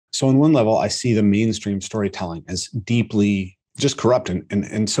So on one level, I see the mainstream storytelling as deeply just corrupt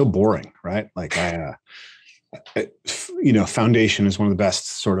and so boring, right? Like Foundation is one of the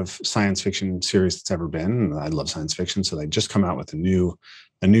best sort of science fiction series that's ever been. I love science fiction, so they just come out with a new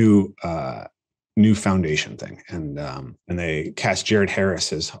Foundation thing, and they cast Jared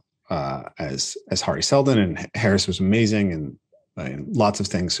Harris as Hari Seldon, and Harris was amazing and lots of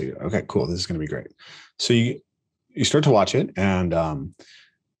things. So you're, okay, cool, this is going to be great. So you start to watch it, and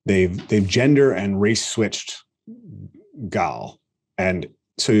they've gender and race switched Gal, and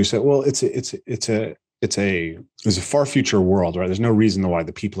so you say, well, it's a far future world, right? There's no reason why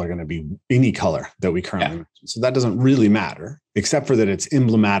the people are going to be any color that we currently mention. So that doesn't really matter, except for that it's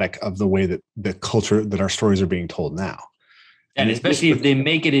emblematic of the way that the culture that our stories are being told now. And especially if they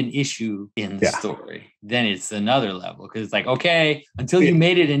make it an issue in the story, then it's another level. Because it's like, okay, until you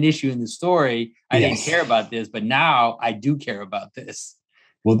made it an issue in the story, I didn't care about this, but now I do care about this.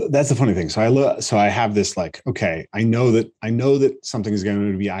 Well, that's the funny thing. So I have this like, okay, I know that something is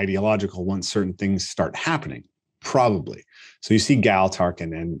going to be ideological once certain things start happening, probably. So you see Gal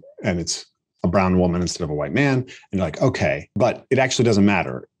Tarkin and it's a brown woman instead of a white man, and you're like, okay, but it actually doesn't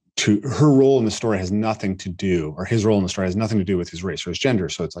matter. Her role in the story has nothing to do, or his role in the story has nothing to do with his race or his gender.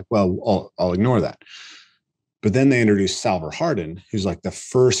 So it's like, well, I'll ignore that. But then they introduce Salvor Hardin, who's like the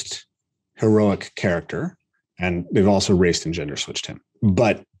first heroic character, and they've also raced and gender switched him.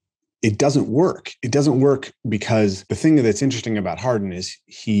 But it doesn't work. It doesn't work because the thing that's interesting about Hardin is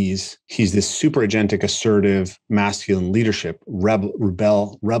he's this super agentic, assertive, masculine leadership,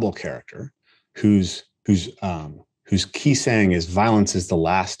 rebel character whose key saying is violence is the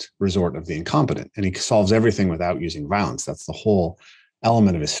last resort of the incompetent. And he solves everything without using violence. That's the whole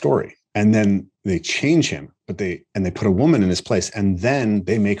element of his story. And then they change him, but they put a woman in his place, and then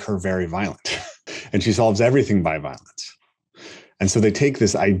they make her very violent. And she solves everything by violence. And so they take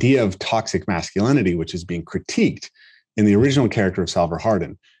this idea of toxic masculinity, which is being critiqued in the original character of Salvor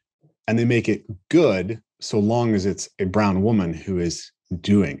Hardin, and they make it good so long as it's a brown woman who is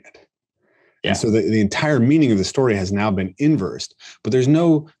doing it. Yeah. And so the entire meaning of the story has now been inversed, but there's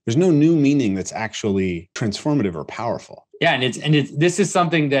no new meaning that's actually transformative or powerful. Yeah, and this is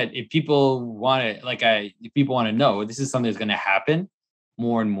something that if people want to know, this is something that's going to happen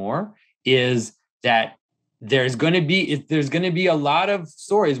more and more, is that there's going to be a lot of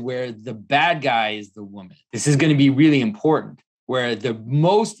stories where the bad guy is the woman. This is going to be really important, where the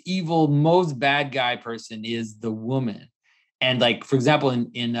most evil, most bad guy person is the woman. And like, for example,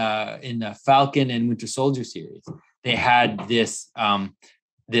 in the Falcon and Winter Soldier series, they had this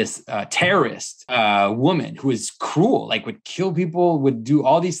terrorist woman who is cruel, like would kill people, would do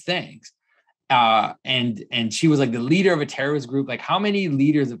all these things. And she was like the leader of a terrorist group. Like, how many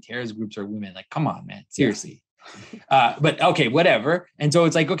leaders of terrorist groups are women? Like, come on, man, seriously. But okay, whatever. And so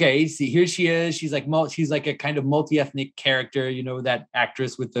it's like, okay, see, here she is. She's like a kind of multi-ethnic character. You know, that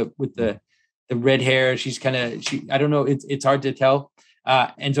actress with the red hair. I don't know. It's hard to tell.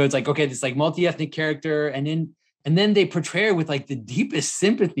 And so it's like, okay, this like multi-ethnic character, and then they portray her with like the deepest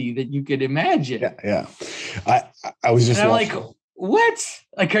sympathy that you could imagine. Yeah. I was just like, what?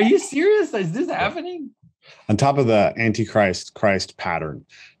 Like, are you serious? Is this happening? On top of the Antichrist pattern,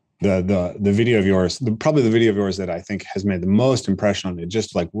 the video of yours, probably the video of yours that I think has made the most impression on me,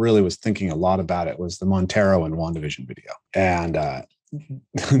 just like really was thinking a lot about it, was the Montero and WandaVision video. And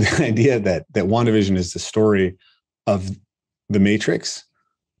the idea that WandaVision is the story of the Matrix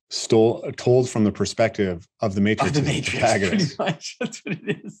told from the perspective of the Matrix. Pretty much. That's what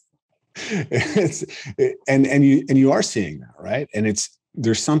it is. And you are seeing that, right? And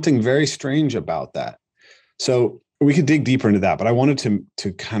there's something very strange about that. So we could dig deeper into that, but I wanted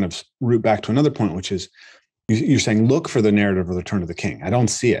to kind of root back to another point, which is you're saying, look for the narrative of the Return of the King. I don't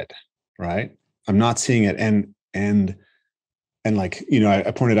see it, right? I'm not seeing it. And like, you know,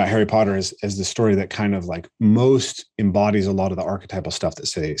 I pointed out Harry Potter as the story that kind of like most embodies a lot of the archetypal stuff that,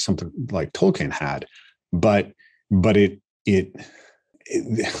 say, something like Tolkien had, but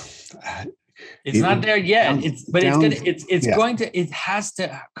it's not there yet. It has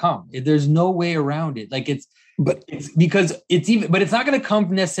to come. There's no way around it. Like it's not going to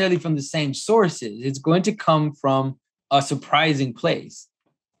come necessarily from the same sources. It's going to come from a surprising place,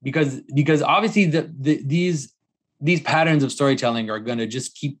 because obviously these patterns of storytelling are going to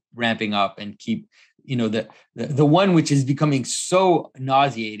just keep ramping up and keep, you know, the one which is becoming so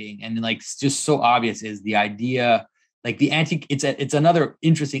nauseating and like just so obvious is the idea, like it's another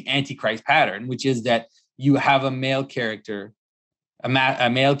interesting Antichrist pattern, which is that you have a male character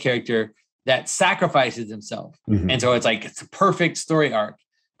that sacrifices himself. Mm-hmm. And so it's like, it's a perfect story arc,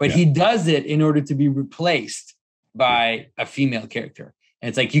 but he does it in order to be replaced by a female character. And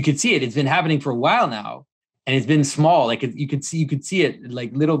it's like, you could see it. It's been happening for a while now, and it's been small. Like you could see it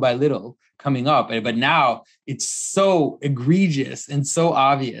like little by little coming up. But now it's so egregious and so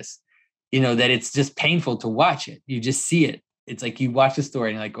obvious, that it's just painful to watch it. You just see it. It's like you watch the story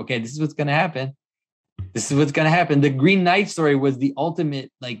and you're like, okay, this is what's going to happen. This is what's going to happen. The Green Knight story was the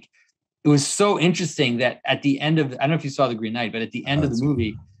ultimate, like, it was so interesting that at the end of, I don't know if you saw the Green Knight, but at the end of the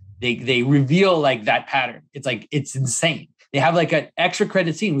movie, they reveal like that pattern. It's like, it's insane. They have like an extra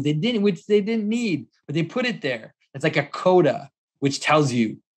credit scene which they didn't need, but they put it there. It's like a coda, which tells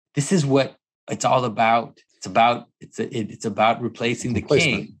you this is what it's all about. It's about replacing the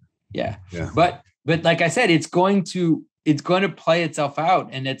king. Yeah. But like I said, it's going to play itself out.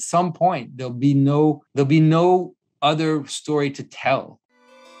 And at some point there'll be no other story to tell.